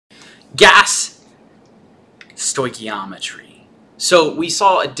Gas stoichiometry. So we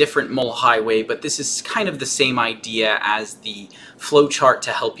saw a different mole highway, but this is kind of the same idea as the flow chart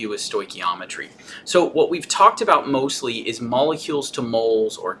to help you with stoichiometry. So what we've talked about mostly is molecules to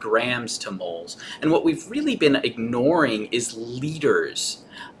moles or grams to moles. And what we've really been ignoring is liters.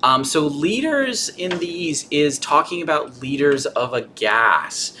 So liters in these is talking about liters of a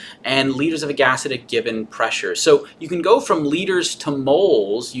gas and liters of a gas at a given pressure. So you can go from liters to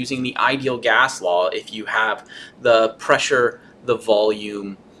moles using the ideal gas law if you have the pressure, the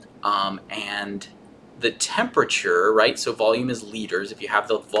volume, and the temperature, right? So volume is liters. If you have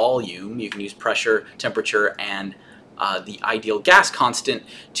the volume, you can use pressure, temperature, and the ideal gas constant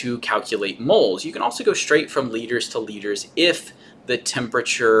to calculate moles. You can also go straight from liters to liters if the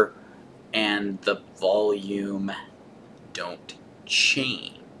temperature and the volume don't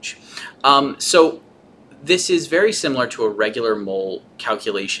change. So this is very similar to a regular mole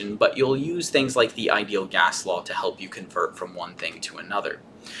calculation, but you'll use things like the ideal gas law to help you convert from one thing to another.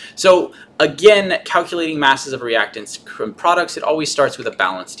 So again, calculating masses of reactants from products, it always starts with a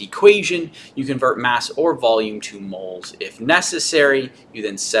balanced equation. You convert mass or volume to moles if necessary. You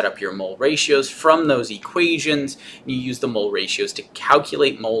then set up your mole ratios from those equations, and you use the mole ratios to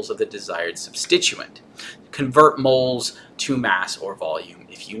calculate moles of the desired substituent. Convert moles to mass or volume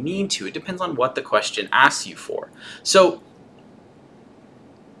if you need to. It depends on what the question asks you for. So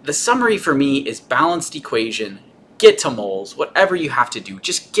the summary for me is balanced equation, get to moles, whatever you have to do,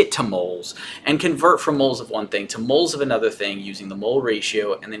 just get to moles and convert from moles of one thing to moles of another thing using the mole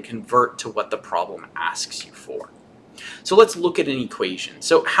ratio, and then convert to what the problem asks you for. So let's look at an equation.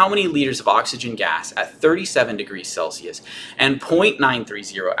 So how many liters of oxygen gas at 37 degrees Celsius and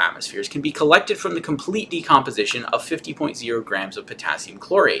 0.930 atmospheres can be collected from the complete decomposition of 50.0 grams of potassium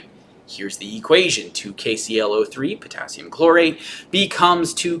chlorate? Here's the equation. 2KClO3, potassium chlorate,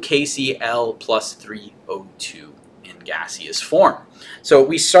 becomes 2KCl plus 3O2 in gaseous form. So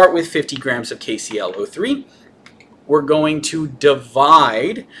we start with 50 grams of KClO3. We're going to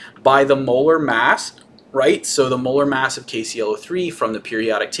divide by the molar mass, right? So the molar mass of KClO3 from the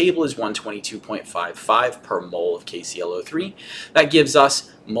periodic table is 122.55 per mole of KClO3. That gives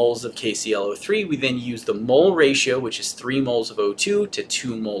us moles of KClO3. We then use the mole ratio, which is 3 moles of O2 to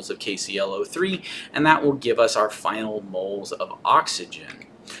 2 moles of KClO3, and that will give us our final moles of oxygen.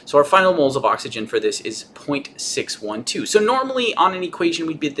 So our final moles of oxygen for this is 0.612. So normally on an equation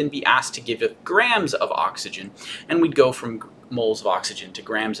we'd then be asked to give it grams of oxygen, and we'd go from moles of oxygen to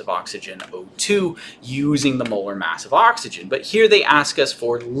grams of oxygen, O2, using the molar mass of oxygen. But here they ask us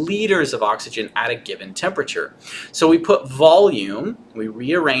for liters of oxygen at a given temperature. So we put volume, we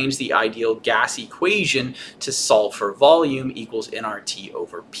rearrange the ideal gas equation to solve for volume equals nRT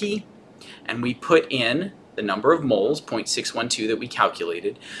over P, and we put in the number of moles, 0.612 that we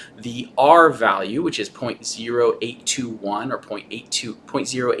calculated, the R value, which is 0.0821 or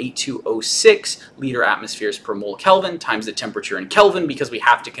 0.08206 liter atmospheres per mole Kelvin, times the temperature in Kelvin, because we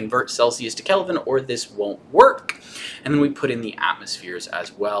have to convert Celsius to Kelvin or this won't work. And then we put in the atmospheres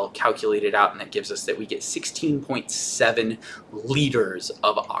as well, calculate it out, and that gives us that we get 16.7 liters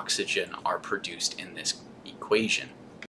of oxygen are produced in this equation.